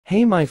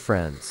Hey my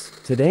friends,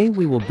 today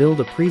we will build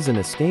a prison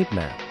escape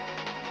map.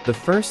 The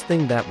first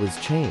thing that was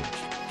changed.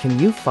 Can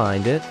you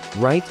find it?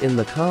 Write in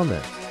the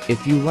comment.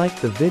 If you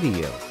like the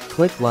video,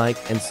 click like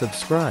and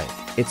subscribe.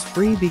 It's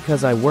free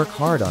because I work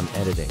hard on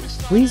editing.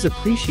 Please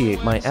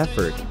appreciate my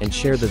effort and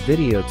share the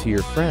video to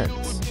your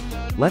friends.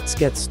 Let's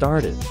get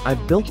started.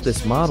 I've built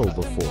this model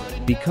before,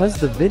 because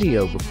the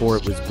video before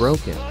it was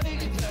broken.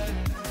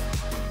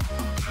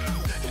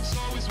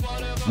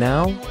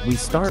 Now, we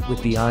start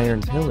with the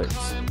iron pillars.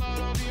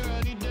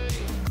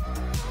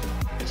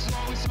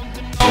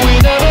 We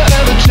never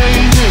ever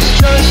change, it's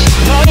just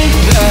like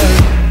that.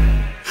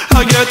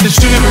 I get the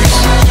shivers.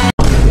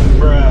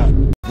 Bruh.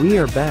 We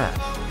are back.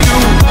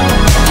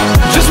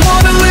 Just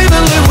wanna live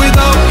and live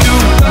without you.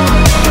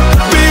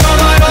 Be on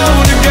my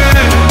own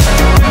again.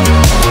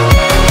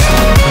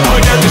 I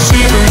get the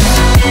shivers.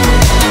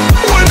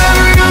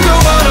 Whenever you go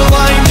out of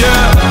line,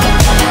 yeah.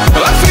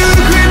 I feel it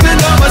creeping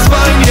down my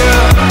spine,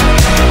 yeah.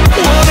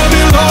 Wanna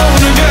be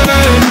alone again.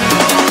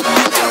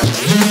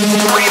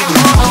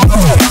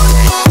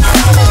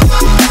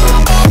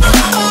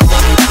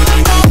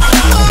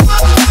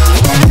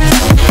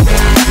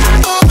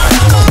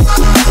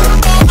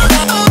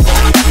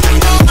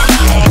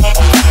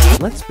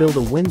 Let's build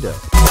a window.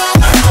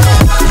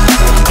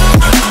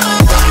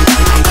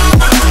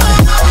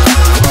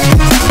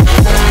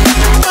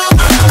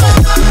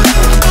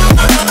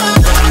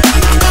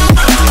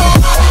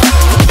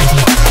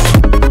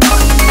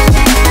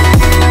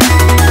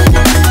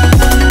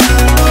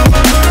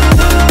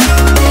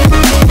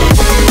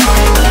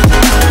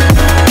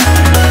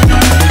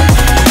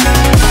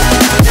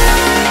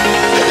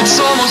 It's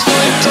almost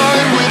night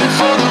time, waiting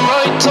for the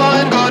right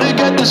time. Gotta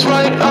get this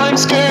right, I'm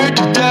scared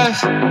to death.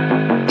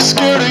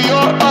 Scared of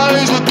your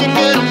eyes, looking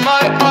into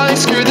my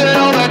eyes. Scared that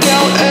I'll back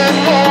out and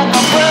hold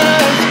my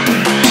breath.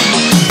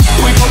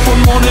 Wake up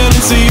one morning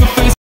and see your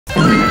face.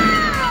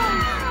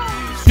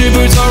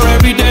 Shivers are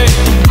every day.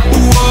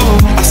 Whoa,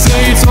 I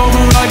say it's over,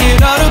 I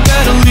get out of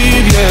bed and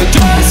leave, yeah.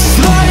 Just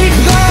like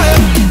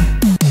that,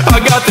 I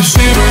got the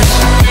shivers.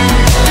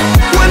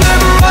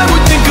 Whenever I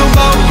would think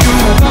about you.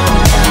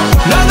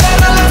 Now that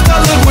I left, I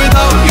live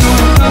without you.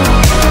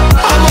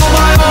 I'm on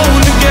my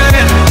own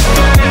again.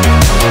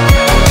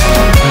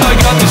 I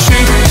got the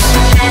shivers.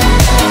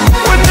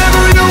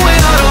 Whenever you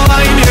went out of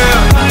line, yeah.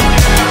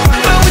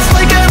 Now it's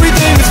like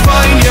everything is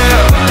fine,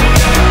 yeah.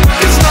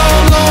 'Cause now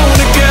I'm alone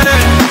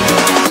again.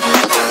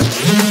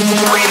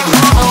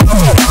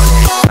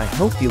 I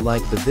hope you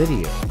like the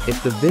video.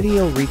 If the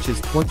video reaches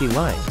 20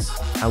 likes,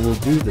 I will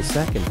do the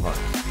second part.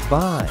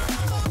 Bye.